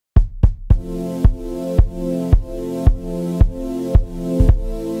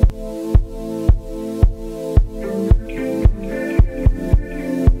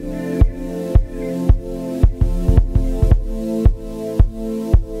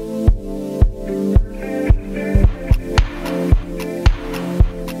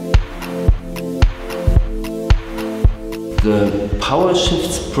Power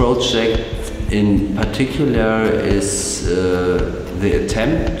Shifts project in particular is the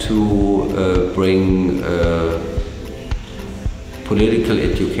attempt to bring political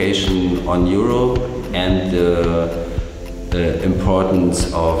education on Europe and the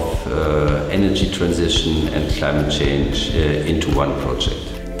importance of energy transition and climate change into one project.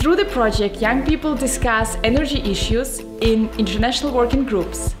 Through the project, young people discuss energy issues in international working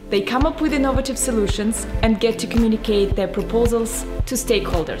groups. They come up with innovative solutions and get to communicate their proposals to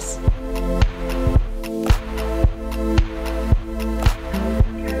stakeholders.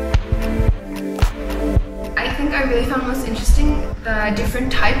 I really found most interesting the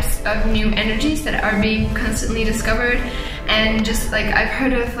different types of new energies that are being constantly discovered, and just like I've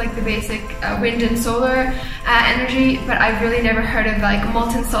heard of like the basic wind and solar energy, but I've really never heard of like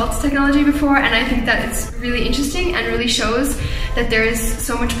molten salts technology before, and I think that it's really interesting and really shows that there is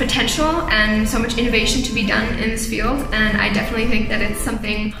so much potential and so much innovation to be done in this field, and I definitely think that it's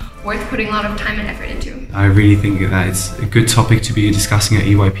something worth putting a lot of time and effort into. I really think that it's a good topic to be discussing at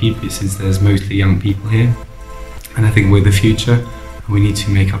EYP since there's mostly young people here. And I think we're the future. We need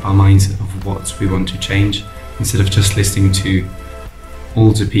to make up our minds of what we want to change instead of just listening to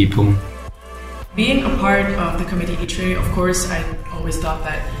older people. Being a part of the committee EYP, of course, I always thought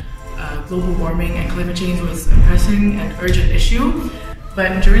that global warming and climate change was a pressing and urgent issue.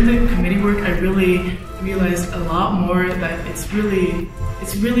 But during the committee work, I really realized a lot more that it's really,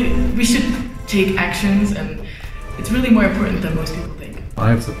 we should take actions, and it's really more important than most people think. I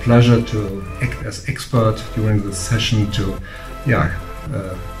have the pleasure to act as expert during this session to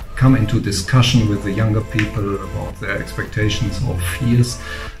come into discussion with the younger people about their expectations or fears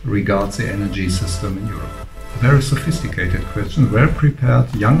regards the energy system in Europe. A very sophisticated question, well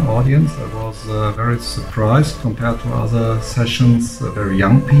prepared young audience. I was very surprised compared to other sessions, very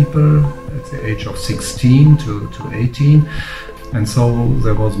young people at the age of 16 to 18. And so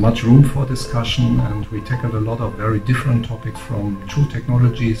there was much room for discussion, and we tackled a lot of very different topics, from true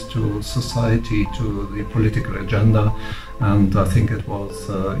technologies to society to the political agenda. And I think it was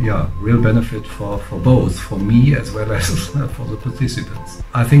real benefit for both, for me as well as for the participants.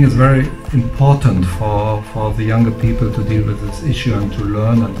 I think it's very important for the younger people to deal with this issue and to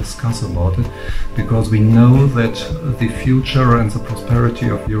learn and discuss about it, because we know that the future and the prosperity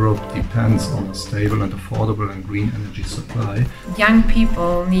of Europe depends on a stable and affordable and green energy supply. Young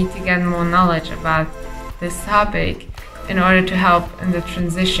people need to get more knowledge about this topic in order to help in the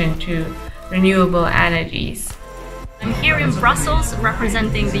transition to renewable energies. I'm here in Brussels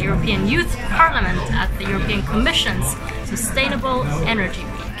representing the European Youth Parliament at the European Commission's Sustainable Energy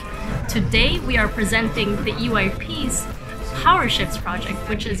Week. Today we are presenting the EYP's Power Shifts project,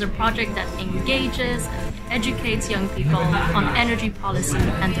 which is a project that engages and educates young people on energy policy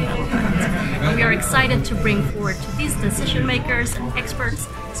and development. And we are excited to bring forward to these decision makers and experts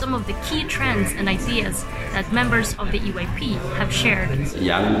some of the key trends and ideas that members of the EYP have shared.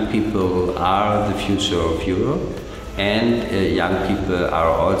 Young people are the future of Europe, and young people are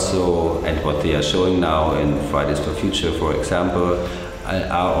also, and what they are showing now in Fridays for Future, for example,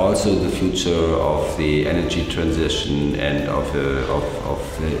 are also the future of the energy transition and of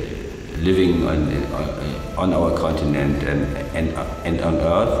living on our continent and on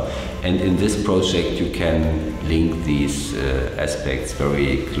Earth. And in this project you can link these aspects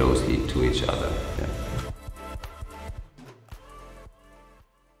very closely to each other.